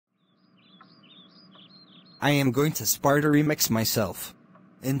I am going to Sparta remix myself.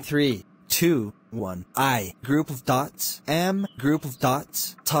 In 3, 2, 1. I, group of dots, M, group of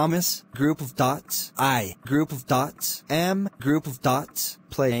dots, Thomas, group of dots, I, group of dots, M, group of dots,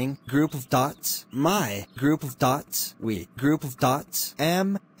 playing, group of dots, my, group of dots, we, group of dots,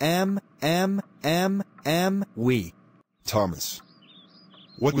 M, we. Thomas.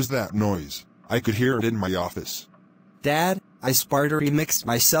 What was that noise? I could hear it in my office. Dad, I Sparta remixed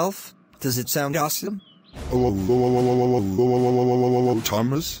myself. Does it sound awesome?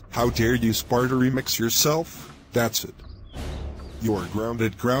 Thomas, how dare you Sparta remix yourself? That's it. You're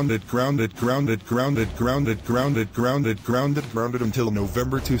grounded until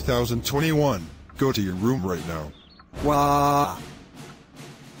November 2021. Go to your room right now. Wah.